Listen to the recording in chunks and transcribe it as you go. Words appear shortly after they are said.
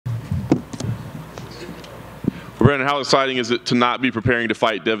Brandon, how exciting is it to not be preparing to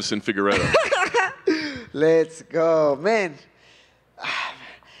fight Deiveson Figueiredo? Let's go, man.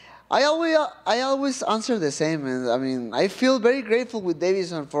 I always answer the same, man. I mean, I feel very grateful with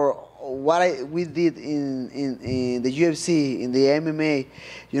Deiveson for what we did in the UFC, in the MMA,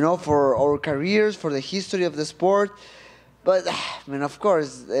 you know, for our careers, for the history of the sport. But, I mean, of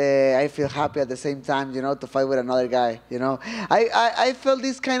course, I feel happy at the same time, you know, to fight with another guy, you know. I felt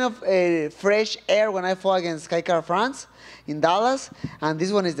this kind of fresh air when I fought against Kai France in Dallas, and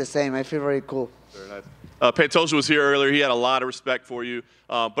this one is the same. I feel very cool. Very nice. Pantoja was here earlier. He had a lot of respect for you.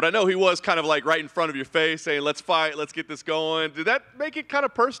 But I know he was kind of like right in front of your face saying, let's fight, let's get this going. Did that make it kind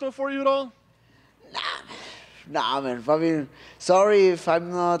of personal for you at all? Nah, man. I mean, sorry if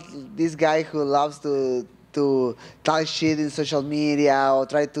I'm not this guy who loves to talk shit in social media or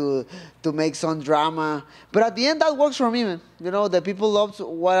try to make some drama. But at the end, that works for me, man. You know, the people love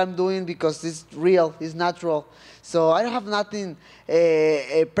what I'm doing because it's real, it's natural. So I don't have nothing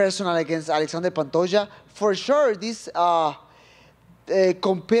personal against Alexandre Pantoja. For sure, this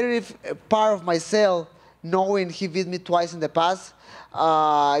competitive part of myself, knowing he beat me twice in the past,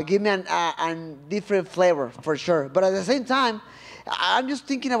 give me a different flavor, for sure. But at the same time, I'm just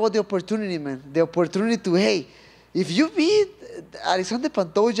thinking about the opportunity, man. The opportunity to, hey, if you beat Alexandre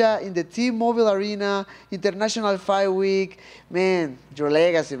Pantoja in the T-Mobile Arena, International Fight Week, man, your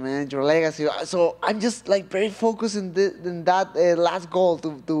legacy, man, your legacy. So I'm just like very focused in that last goal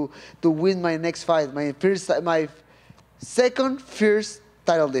to win my next fight, my second first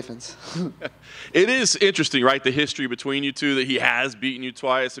title defense. It is interesting, right? The history between you two, that he has beaten you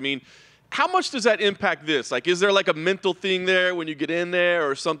twice. I mean, how much does that impact this? Like, is there like a mental thing there when you get in there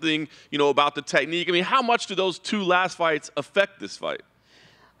or something, you know, about the technique? I mean, how much do those two last fights affect this fight?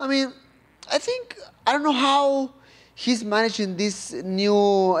 I mean, I don't know how he's managing this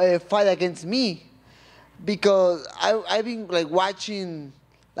new fight against me, because I've been like watching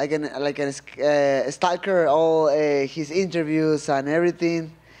like a stalker all his interviews and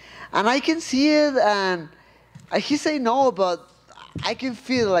everything, and I can see it, and he say no, but I can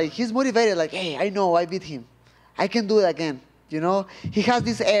feel like he's motivated, like, hey, I know I beat him. I can do it again, you know? He has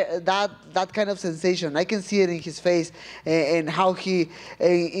this that kind of sensation. I can see it in his face and how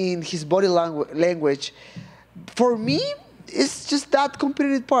in his body language. For me, it's just that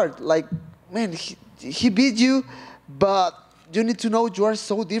competitive part. Like, man, he beat you, but you need to know you are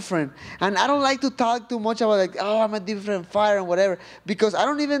so different. And I don't like to talk too much about like, oh, I'm a different fighter and whatever, because I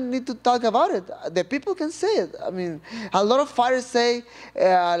don't even need to talk about it. The people can say it. I mean, a lot of fighters say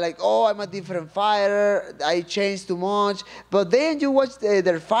like, oh, I'm a different fighter, I changed too much. But then you watch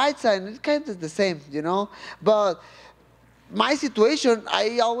their fights and it's kind of the same, you know? But my situation,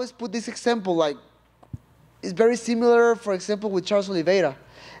 I always put this example, like, it's very similar, for example, with Charles Oliveira.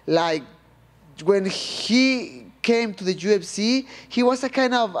 Like, when he came to the UFC, he was a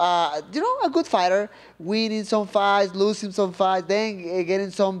kind of, you know, a good fighter, winning some fights, losing some fights, then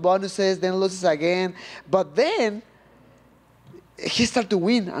getting some bonuses, then loses again. But then he started to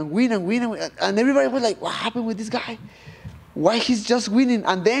win and win and win, and everybody was like, what happened with this guy? Why he's just winning?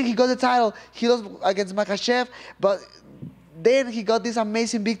 And then he got the title. He lost against Makhachev, but then he got this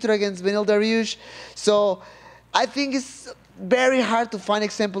amazing victory against Beneil Dariush. So I think it's very hard to find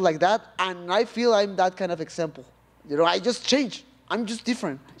example like that, and I feel I'm that kind of example. You know, I just changed. I'm just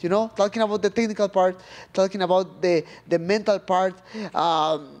different. You know, talking about the technical part, talking about the mental part,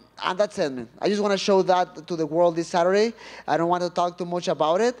 and that's it, man. I just want to show that to the world this Saturday. I don't want to talk too much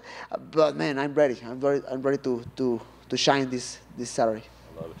about it, but man, I'm ready. I'm ready to shine this Saturday.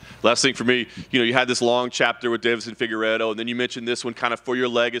 Last thing for me, you know, you had this long chapter with Deiveson Figueiredo, and then you mentioned this one kind of for your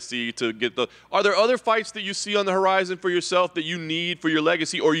legacy to get the. Are there other fights that you see on the horizon for yourself that you need for your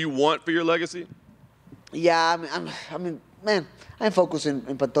legacy or you want for your legacy? Yeah, I mean, man, I'm focused in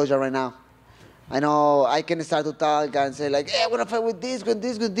Pantoja right now. I know I can start to talk and say like, hey, I want to fight with this, with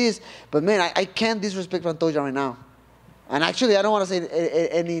this, with this, but man, I can't disrespect Pantoja right now. And actually, I don't want to say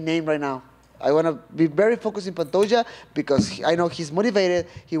any name right now. I want to be very focused in Pantoja because I know he's motivated,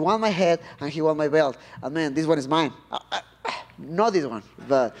 he won my head, and he won my belt. And man, this one is mine. Not this one,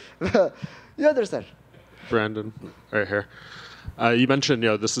 but you understand. Brandon, right here. You mentioned, you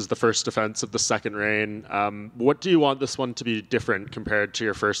know, this is the first defense of the second reign. What do you want this one to be different compared to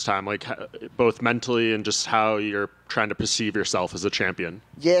your first time, like both mentally and just how you're trying to perceive yourself as a champion?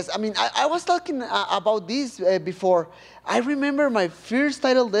 Yes, I mean, I was talking about this before. I remember my first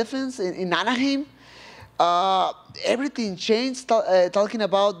title defense in Anaheim. Everything changed. Talking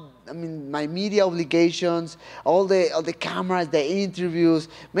about, I mean, my media obligations, all the cameras, the interviews.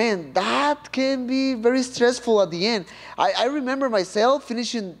 Man, that can be very stressful at the end. I remember myself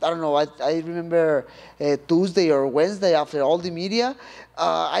finishing. I don't know. I remember Tuesday or Wednesday after all the media.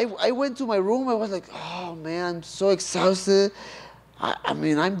 I went to my room. I was like, oh man, I'm so exhausted. I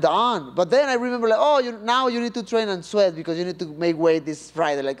mean, I'm done. But then I remember, like, oh, now you need to train and sweat because you need to make weight this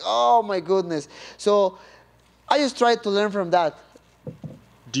Friday. Like, oh my goodness. So I just tried to learn from that.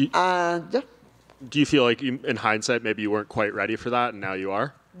 Yeah. Do you feel like, in hindsight, maybe you weren't quite ready for that, and now you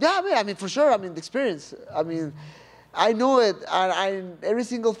are? Yeah, I mean, for sure. I mean, the experience. I mean, I know it. And every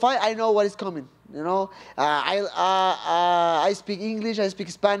single fight, I know what is coming. You know, I speak English, I speak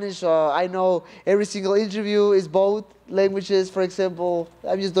Spanish, so I know every single interview is both languages, for example.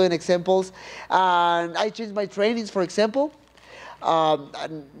 I'm just doing examples. And I changed my trainings, for example.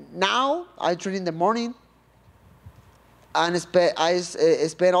 And now I train in the morning. And I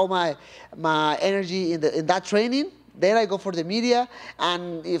spend all my energy in that training. Then I go for the media.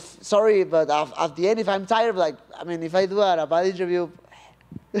 And sorry, but at the end, if I'm tired, like, I mean, if I do a bad interview,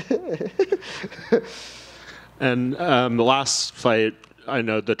 And the last fight, I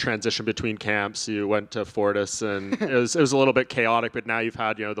know the transition between camps, you went to Fortis, and it was a little bit chaotic, but now you've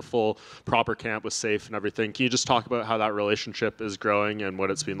had, the full proper camp with Safe and everything. Can you just talk about how that relationship is growing and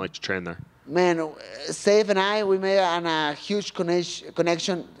what it's been like to train there? Man, Safe and we made a huge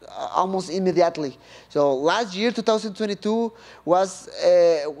connection almost immediately. So last year, 2022,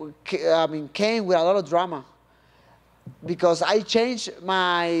 came with a lot of drama. Because I changed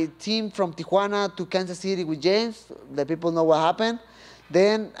my team from Tijuana to Kansas City with James. The people know what happened.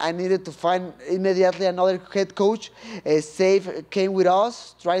 Then I needed to find immediately another head coach. Safe came with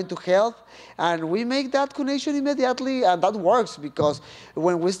us, trying to help. And we make that connection immediately, and that works because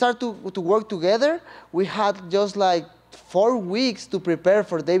when we start to work together, we had just like 4 weeks to prepare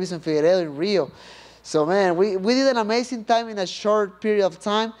for Davison Figueiredo in Rio. So, man, we did an amazing time in a short period of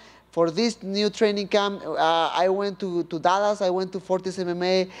time. For this new training camp, I went to Dallas, I went to Fortis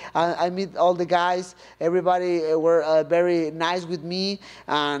MMA, I meet all the guys. Everybody were very nice with me,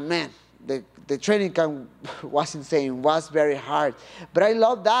 and man, the training camp was insane, was very hard. But I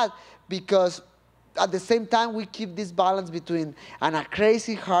love that because at the same time, we keep this balance between a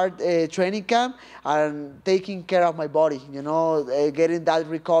crazy hard training camp and taking care of my body, getting that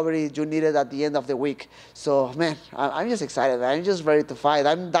recovery you needed at the end of the week. So, man, I'm just excited. I'm just ready to fight.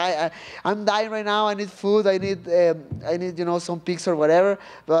 I'm dying right now. I need food. I need some pics or whatever.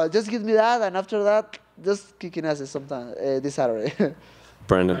 But just give me that, and after that, just kicking asses sometime this Saturday.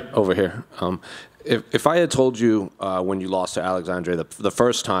 Brandon, over here. If I had told you when you lost to Alexandre the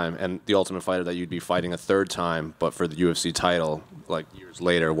first time and the Ultimate Fighter that you'd be fighting a third time, but for the UFC title, like years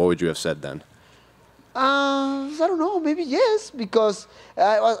later, what would you have said then? I don't know. Maybe yes, because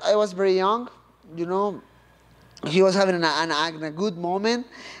I was very young. He was having a good moment,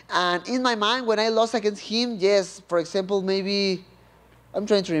 and in my mind, when I lost against him, yes. For example, maybe. I'm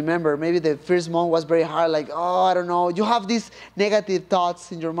trying to remember. Maybe the first month was very hard. Like, oh, I don't know. You have these negative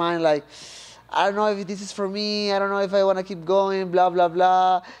thoughts in your mind, like, I don't know if this is for me. I don't know if I want to keep going, blah, blah,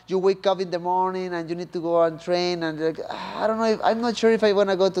 blah. You wake up in the morning and you need to go and train. And like, I don't know. I'm not sure if I want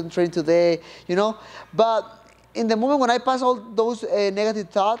to go to train today, But in the moment when I pass all those negative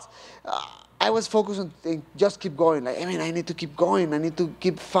thoughts, I was focused on just keep going. Like, I need to keep going. I need to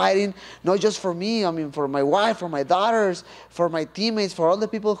keep fighting, not just for me. For my wife, for my daughters, for my teammates, for all the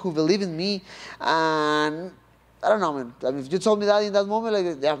people who believe in me. And I don't know, man. If you told me that in that moment,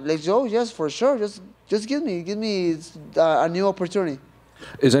 like, yeah, let's go. Yes, for sure. Just give me a new opportunity.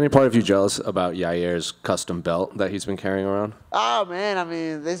 Is any part of you jealous about Yair's custom belt that he's been carrying around? Oh man,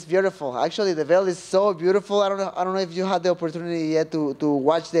 it's beautiful. Actually, the belt is so beautiful. I don't know if you had the opportunity yet to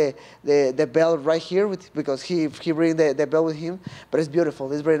watch the belt right here because he bring the belt with him. But it's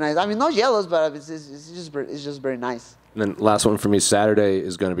beautiful. It's very nice. Not jealous, but it's just very nice. And then last one for me, Saturday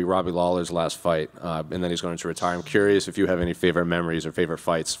is going to be Robbie Lawler's last fight, and then he's going to retire. I'm curious if you have any favorite memories or favorite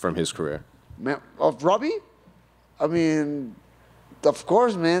fights from his career. Of Robbie? Of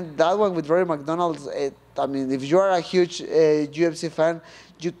course, man. That one with Rory McDonald, if you are a huge UFC fan,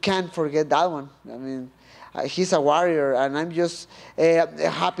 you can't forget that one. He's a warrior, and I'm just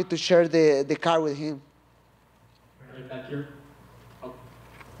happy to share the car with him. Right back here. Oh.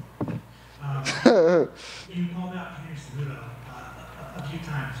 You called out Henry Cejudo a few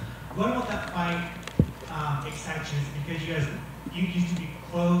times. What about that fight excites you? Is it because you used to be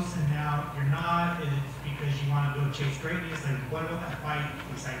close and now you're not? Is it because you want to go chase greatness? Like, what about that fight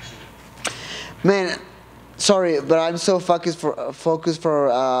excites you? Man, Sorry, but I'm so focused for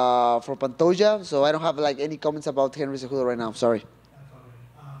Pantoja, so I don't have like any comments about Henry Cejudo right now. Sorry.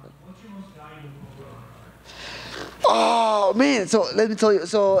 What's your most valuable book? Oh man! So let me tell you.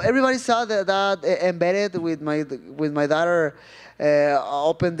 So everybody saw that embedded with my daughter.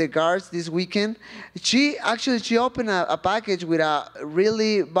 Opened the guards this weekend. She opened a package with a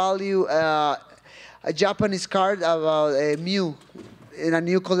really value a Japanese card about Mew in a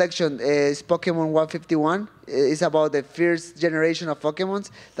new collection. It's Pokemon 151. It's about the first generation of Pokemons.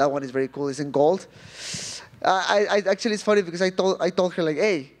 That one is very cool. It's in gold. I actually, it's funny because I told her like,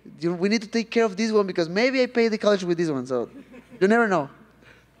 hey, we need to take care of this one because maybe I pay the college with this one. So you never know.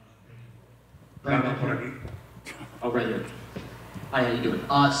 Brandon, oh, right here. Hi, how you doing?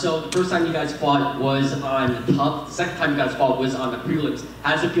 So the first time you guys fought was on Tough. The second time you guys fought was on the prelims.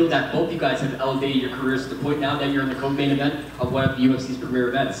 How does it feel that both you guys have elevated your careers to the point now that you're in the co-main event of one of the UFC's premier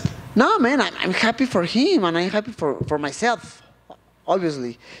events? No, man, I'm happy for him and I'm happy for myself,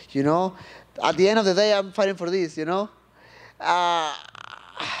 obviously. You know, at the end of the day, I'm fighting for this, you know. I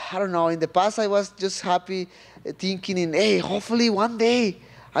don't know, in the past I was just happy thinking hey, hopefully one day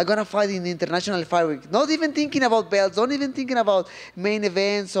I'm gonna fight in the International Fight Week. Not even thinking about belts, not even thinking about main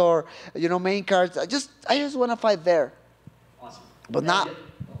events or main cards. I just wanna fight there. Awesome. But now,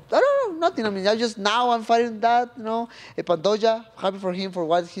 I don't know, nothing. I mean, now I'm fighting that. Pantoja, happy for him for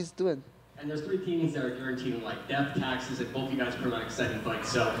what he's doing. And there's 3 teams that are guaranteeing like death, taxes, and both you guys put on exciting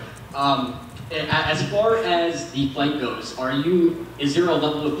fights. So, as far as the fight goes, is there a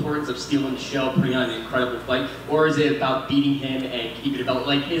level of importance of stealing the show, putting on an incredible fight, or is it about beating him and keeping it about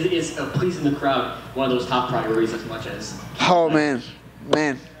is pleasing the crowd one of those top priorities as much as? Oh man,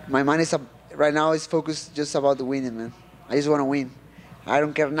 my mind is right now is focused just about the winning, man. I just want to win. I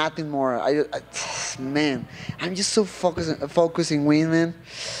don't care nothing more. Man, I'm just so focusing win, man.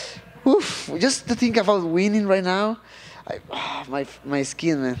 Oof, just to think about winning right now, my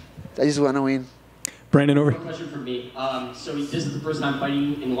skin, man. I just want to win. Brandon, over. One question for me. So this is the first time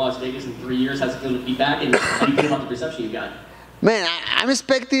fighting in Las Vegas in 3 years. How's it feel to be back? And how do you feel about the reception you got? Man, I'm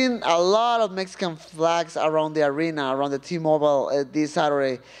expecting a lot of Mexican flags around the arena, around the T-Mobile this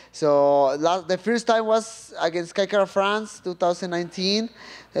Saturday. So the first time was against Kaikara France, 2019.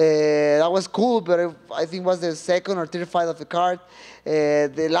 That was cool, but I think it was the second or third fight of the card.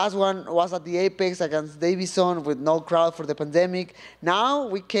 The last one was at the Apex against Davison with no crowd for the pandemic. Now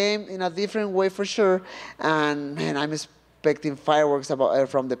we came in a different way for sure, and man, I'm expecting fireworks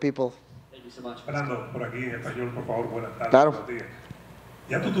from the people. Fernando, por aquí en español, por favor, buenas tardes. Claro. Buenos días.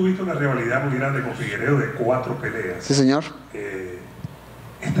 Ya tú tuviste una rivalidad muy grande con Figueiredo de 4 peleas. Sí, señor.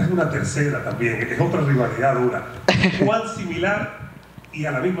 Esta es una tercera también, es otra rivalidad dura. ¿Cuán similar y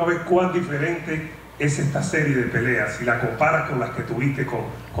a la misma vez cuán diferente es esta serie de peleas? Si la comparas con las que tuviste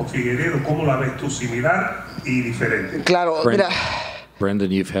con Figueiredo, ¿cómo la ves tú? ¿Similar y diferente? Claro, mira.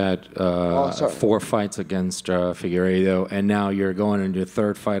 Brandon, you've had 4 fights against Figueiredo, and now you're going into your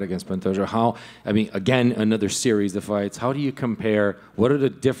 3rd fight against Pantoja. Again, another series of fights. How do you compare? What are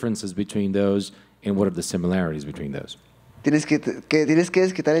the differences between those, and what are the similarities between those? Tienes que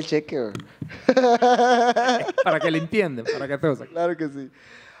desquitar el cheque. Para que le entiendan, para que todos. Claro que sí.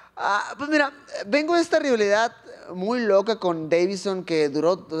 Pues mira, vengo de esta rivalidad muy loca con Davison que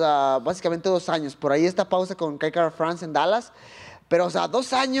duró básicamente 2 años. Por ahí esta pausa con Kaikara France en Dallas. Pero,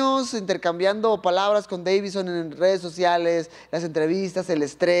 2 años intercambiando palabras con Davison en redes sociales, las entrevistas, el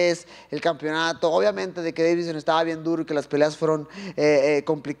estrés, el campeonato. Obviamente de que Davison estaba bien duro y que las peleas fueron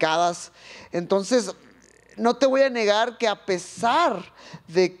complicadas. Entonces, no te voy a negar que a pesar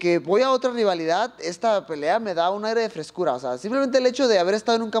de que voy a otra rivalidad, esta pelea me da un aire de frescura. Simplemente el hecho de haber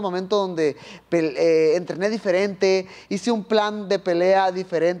estado en un campamento donde entrené diferente, hice un plan de pelea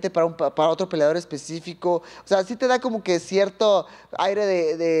diferente para otro peleador específico. Sí te da como que cierto aire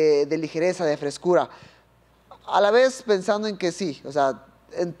de ligereza, de frescura. A la vez pensando en que sí,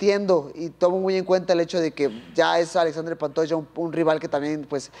 entiendo y tomo muy en cuenta el hecho de que ya es Alexandre Pantoja un rival que también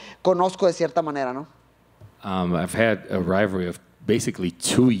pues conozco de cierta manera, ¿no? I've had a rivalry of basically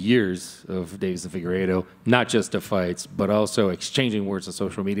 2 years of Davis and Figueiredo, not just the fights, but also exchanging words on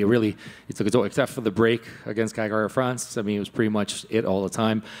social media. Really, it took its toll, except for the break against Kaikara France. It was pretty much it all the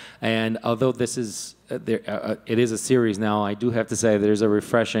time. And although this is it is a series now, I do have to say there's a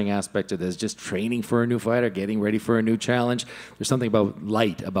refreshing aspect to this. Just training for a new fighter, getting ready for a new challenge. There's something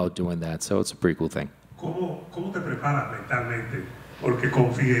light about doing that, so it's a pretty cool thing. ¿Cómo te preparas mentalmente? Porque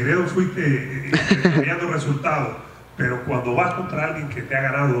con Figueiredo fuiste cambiando resultados, pero cuando vas contra alguien que te ha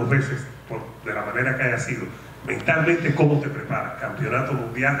ganado 2 veces de la manera que haya sido, mentalmente, ¿cómo te preparas? Campeonato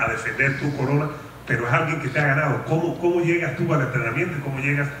mundial, a defender tu corona, pero es alguien que te ha ganado. ¿Cómo llegas tú al entrenamiento y cómo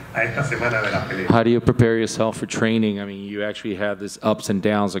llegas a esta semana de la pelea? How do you prepare yourself for training? I mean, you actually have this ups and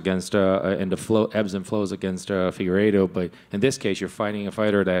downs against and the flow, ebbs and flows against Figueiredo, but in this case, you're fighting a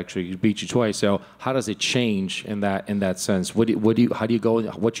fighter that actually beat you twice. So how does it change in that sense? How do you go?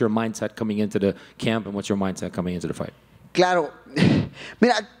 What's your mindset coming into the camp, and what's your mindset coming into the fight? Claro,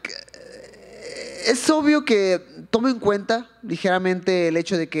 mira, es obvio que tomo en cuenta ligeramente el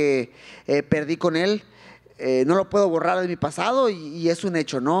hecho de que perdí con él. No lo puedo borrar de mi pasado y es un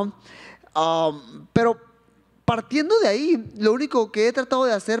hecho, ¿no? Pero partiendo de ahí, lo único que he tratado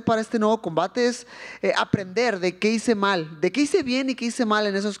de hacer para este nuevo combate es aprender de qué hice mal, de qué hice bien y qué hice mal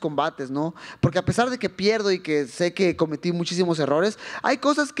en esos combates, ¿no? Porque a pesar de que pierdo y que sé que cometí muchísimos errores, hay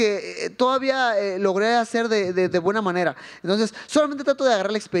cosas que todavía logré hacer de buena manera. Entonces, solamente trato de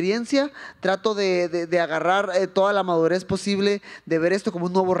agarrar la experiencia, trato de agarrar toda la madurez posible, de ver esto como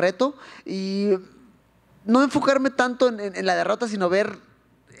un nuevo reto y no enfocarme tanto en la derrota, sino ver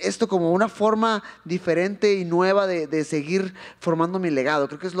esto como una forma diferente y nueva de seguir formando mi legado.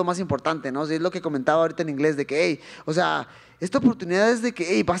 Creo que es lo más importante, ¿no? Es lo que comentaba ahorita en inglés, de que, hey, o sea, esta oportunidad es de que,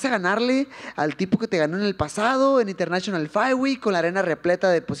 hey, vas a ganarle al tipo que te ganó en el pasado, en International Flyweight, con la arena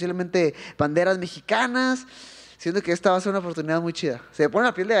repleta de posiblemente banderas mexicanas. Siento que esta va a ser una oportunidad muy chida. Se me pone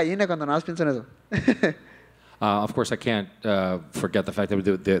la piel de gallina cuando nada más pienso en eso. Of course, I can't forget the fact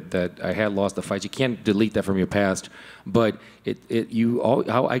that I had lost the fights. You can't delete that from your past, but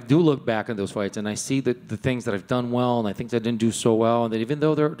I do look back on those fights and I see the things that I've done well and I think that I didn't do so well, and that even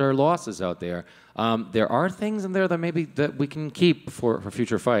though there are losses out there, there are things in there that maybe that we can keep for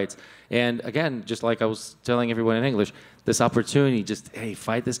future fights. And again, just like I was telling everyone in English, this opportunity, just, hey,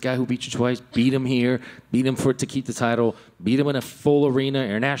 fight this guy who beat you twice, beat him here, beat him to keep the title, beat him in a full arena,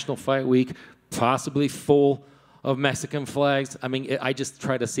 International Fight Week, possibly full of Mexican flags. I mean, I just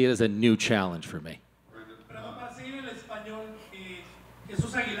try to see it as a new challenge for me. Pero para seguir el español,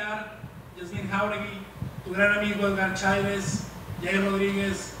 Jesús Aguilar, Yasmín Jauregui, tu gran amigo Edgar Chávez, Jair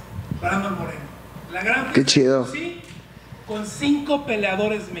Rodríguez, Brandon Moreno. La gran Qué chido. Sí, con 5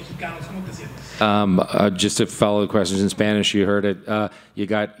 peleadores mexicanos. ¿Cómo te sientes? Just to follow the questions in Spanish, you heard it. You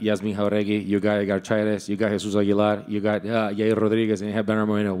got Yasmin Jauregui, you got Edgar Chávez, you got Jesus Aguilar, you got Jair Rodríguez, and you have Brandon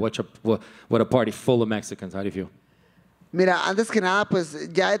Moreno. What a party full of Mexicans. How do you feel? Mira, antes que nada,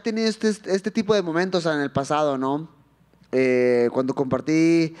 pues ya he tenido este tipo de momentos en el pasado, ¿no? Cuando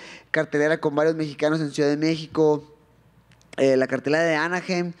compartí cartelera con varios mexicanos en Ciudad de México, la cartelera de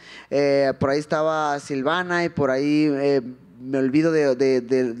Anaheim, por ahí estaba Silvana y por ahí me olvido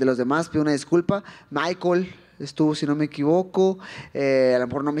de los demás, pido una disculpa. Michael estuvo, si no me equivoco, a lo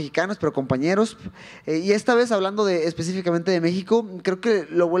mejor no mexicanos, pero compañeros. Y esta vez hablando específicamente de México, creo que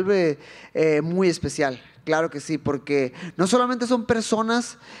lo vuelve muy especial. Claro que sí, porque no solamente son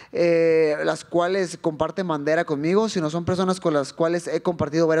personas las cuales comparten bandera conmigo, sino son personas con las cuales he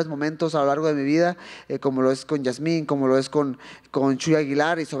compartido varios momentos a lo largo de mi vida, como lo es con Yasmín, como lo es con Chuy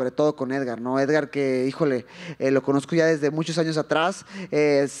Aguilar y sobre todo con Edgar, ¿no? Edgar que, híjole, lo conozco ya desde muchos años atrás,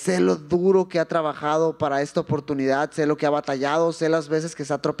 sé lo duro que ha trabajado para esta oportunidad, sé lo que ha batallado, sé las veces que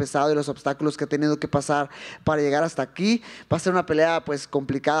se ha tropezado y los obstáculos que ha tenido que pasar para llegar hasta aquí. Va a ser una pelea pues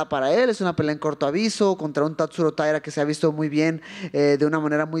complicada para él, es una pelea en corto aviso, contra un Tatsuro Taira que se ha visto muy bien de una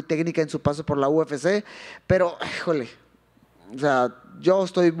manera muy técnica en su paso por la UFC, pero híjole, o sea, yo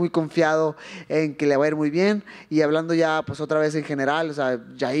estoy muy confiado en que le va a ir muy bien. Y hablando ya pues otra vez en general, o sea,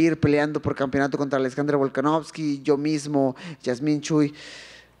 Jair peleando por campeonato contra Alexandre Volkanovski, yo mismo, Yasmín, Chuy,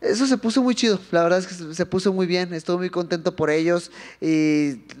 eso se puso muy chido, la verdad es que se puso muy bien, estoy muy contento por ellos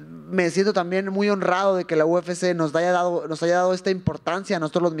y me siento también muy honrado de que la UFC nos haya dado esta importancia a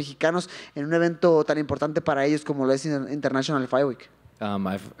nosotros los mexicanos en un evento tan importante para ellos como lo es International Fight Week.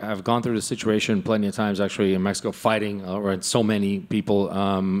 I've gone through the situation plenty of times actually in Mexico, fighting around so many people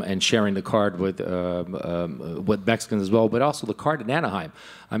and sharing the card with Mexicans as well, but also the card in Anaheim.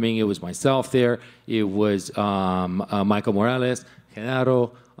 I mean, it was myself there, it was Michael Morales,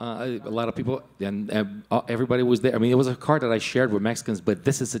 Genaro, a lot of people, and everybody was there. I mean, it was a card that I shared with Mexicans, but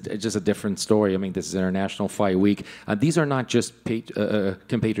this is just a different story. I mean, this is International Fight Week. These are not just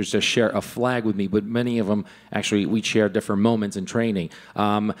compatriots that share a flag with me, but many of them, actually, we share different moments in training.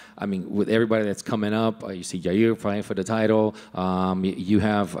 I mean, with everybody that's coming up, you see Jair fighting for the title. You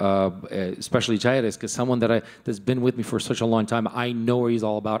have, especially Jair, because someone that's been with me for such a long time. I know what he's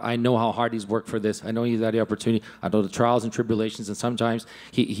all about. I know how hard he's worked for this. I know he's had the opportunity. I know the trials and tribulations, and sometimes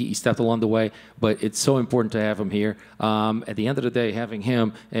he stepped along the way, but it's so important to have him here. At the end of the day, having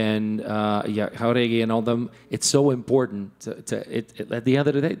him and Jauregui and all them, it's so important. At the end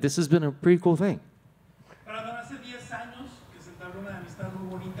of the day, this has been a pretty cool thing. Hace 10 años que se entabló una amistad muy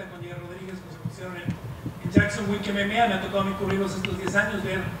bonita con Jair Rodríguez, pues se pusieron Jacksonville MMA, me ha tocado a mí cubrirlos estos 10 años,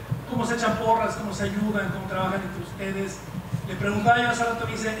 ver cómo se echan porras, cómo se ayudan, cómo trabajan entre ustedes. Le preguntaba yo hace rato,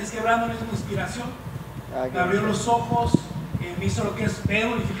 me dice, es que Brandon es una inspiración, me abrió los ojos, me hizo lo que es ver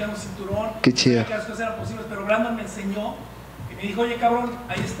unificar un cinturón, qué chido, que las cosas eran posibles, pero Brandon me enseñó, y me dijo, oye cabrón,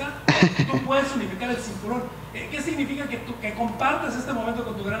 ahí está, tú puedes unificar el cinturón. ¿Qué significa que compartas este momento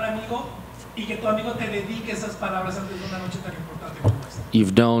con tu gran amigo y que tu amigo te dedique esas palabras antes de una noche tan importante como esta?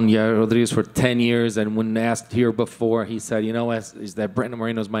 You've known Yair Rodriguez for 10 years, and when asked here before, he said, you know, is that Brandon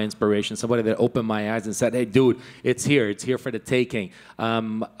Moreno is my inspiration, somebody that opened my eyes and said, hey, dude, it's here for the taking.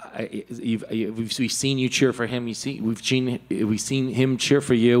 We've seen you cheer for him, we've seen him cheer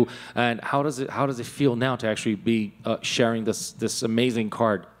for you, and how does it feel now to actually be sharing this amazing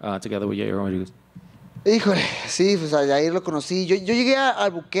card together with Yair Rodriguez? Híjole, sí, pues a Yair lo conocí. Yo llegué a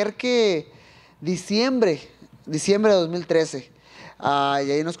Albuquerque diciembre de 2013. Y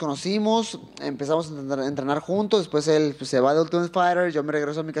ahí nos conocimos, empezamos a entrenar juntos, después él pues, se va de Ultimate Fighter, yo me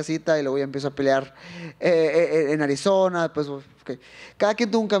regreso a mi casita y luego ya empiezo a pelear en Arizona. Pues, okay. Cada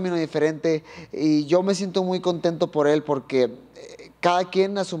quien tuvo un camino diferente y yo me siento muy contento por él porque cada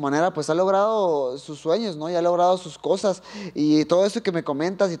quien a su manera pues ha logrado sus sueños, ¿no? Y ha logrado sus cosas, y todo eso que me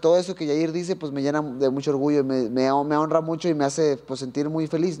comentas y todo eso que Yair dice pues me llena de mucho orgullo, me honra mucho y me hace pues sentir muy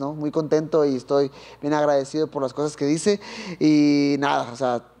feliz, ¿no? Muy contento, y estoy bien agradecido por las cosas que dice y nada, o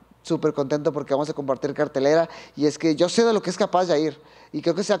sea, súper contento porque vamos a compartir cartelera, y es que yo sé de lo que es capaz Yair. Y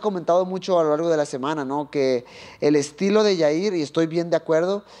creo que se ha comentado mucho a lo largo de la semana, ¿no? Que el estilo de Yair, y estoy bien de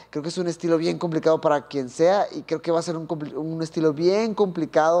acuerdo, creo que es un estilo bien complicado para quien sea, y creo que va a ser un estilo bien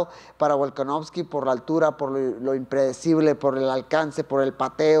complicado para Volkanovski por la altura, por lo impredecible, por el alcance, por el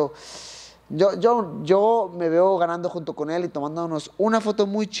pateo. Yo me veo ganando junto con él y tomándonos una foto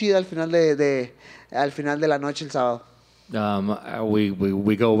muy chida al final de la noche el sábado.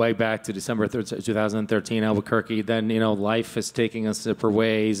 We go way back to December 2013, Albuquerque. Then, you know, life is taking us separate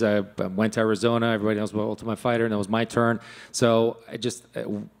ways. I went to Arizona. Everybody knows about Ultimate Fighter, and it was my turn. So I just,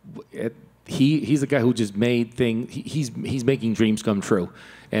 he's a guy who just made things. He's making dreams come true.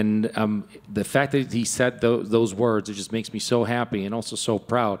 And the fact that he said those words, it just makes me so happy and also so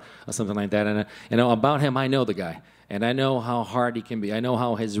proud of something like that. And you know, about him, I know the guy. And I know how hard he can be. I know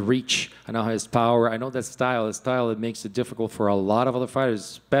how his reach, I know his power. I know that style that makes it difficult for a lot of other fighters,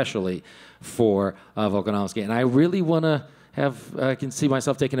 especially for Volkanovski. And I really want to I can see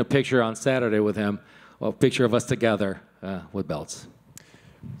myself taking a picture on Saturday with him, a picture of us together with belts.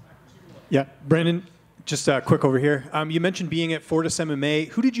 Yeah, Brandon, just quick over here. You mentioned being at Fortis MMA.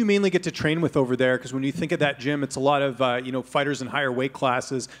 Who did you mainly get to train with over there? Because when you think of that gym, it's a lot of fighters in higher weight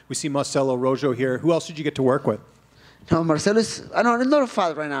classes. We see Marcelo Rojo here. Who else did you get to work with? No, Marcelo is, I don't know, he's not a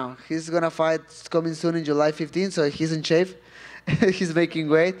fight right now. He's going to fight coming soon in July 15th, so he's in shape. He's making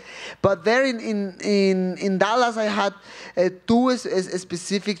weight. But there in Dallas, I had two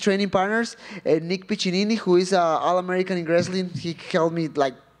specific training partners. Nick Piccinini, who is All-American in wrestling. He helped me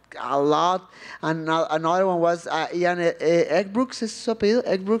like a lot. And another one was Ian Eckbrooks, is su apellido?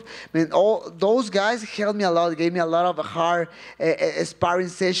 Eckbrooks. I mean, all those guys helped me a lot, gave me a lot of hard sparring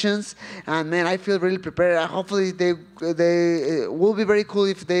sessions, and man, I feel really prepared. Hopefully they will be very cool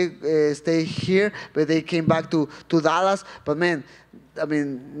if they stay here, but they came back to Dallas. But man, I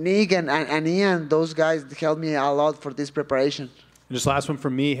mean, Nick and Ian, those guys helped me a lot for this preparation. And just last one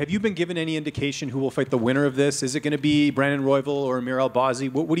from me. Have you been given any indication who will fight the winner of this? Is it going to be Brandon Royval or Amir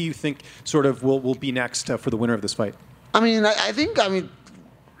Albazi? What do you think sort of will be next for the winner of this fight? I mean, I think Brandon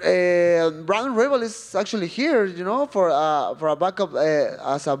Royval is actually here, you know, for a backup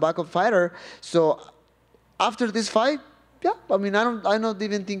as a backup fighter. So after this fight, yeah, I mean, I'm not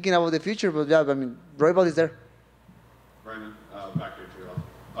even thinking about the future, but yeah, I mean, Royval is there. Brandon, back here too.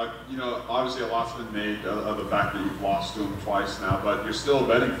 You know, obviously a lot's been made of the fact that you've lost to him twice now, but you're still a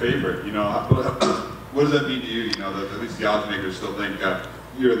betting favorite. You know, what does that mean to you? You know, that at least the odds makers still think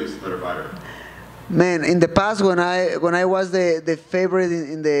you're at least a better fighter. Man, in the past when I was the favorite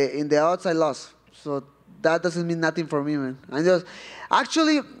in the odds, I lost. So that doesn't mean nothing for me, man.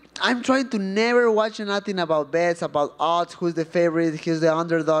 I'm trying to never watch nothing about bets, about odds, who's the favorite, who's the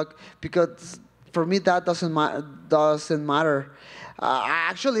underdog, because for me that doesn't matter.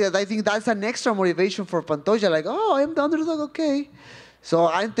 Actually, I think that's an extra motivation for Pantoja. Like, oh, I'm the underdog, okay. So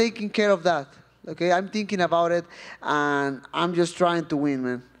I'm taking care of that. Okay, I'm thinking about it, and I'm just trying to win,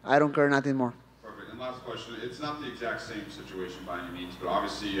 man. I don't care nothing more. Perfect. And last question. It's not the exact same situation by any means, but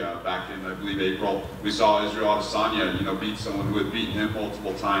obviously back in, I believe, April, we saw Israel Adesanya, you know, beat someone who had beaten him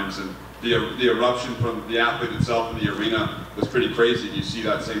multiple times, and the eruption from the athlete itself in the arena was pretty crazy. Do you see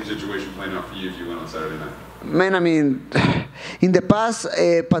that same situation playing out for you if you win on Saturday night? Man, I mean, in the past,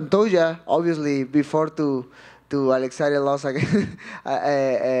 Pantoja, obviously, before to Alexandre lost against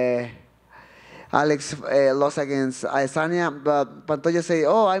Alex lost against Adesanya, but Pantoja say,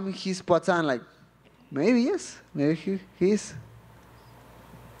 "Oh, I'm his Poitin." Like, maybe yes, maybe he is.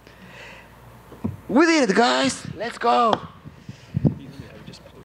 We did it, guys. Let's go.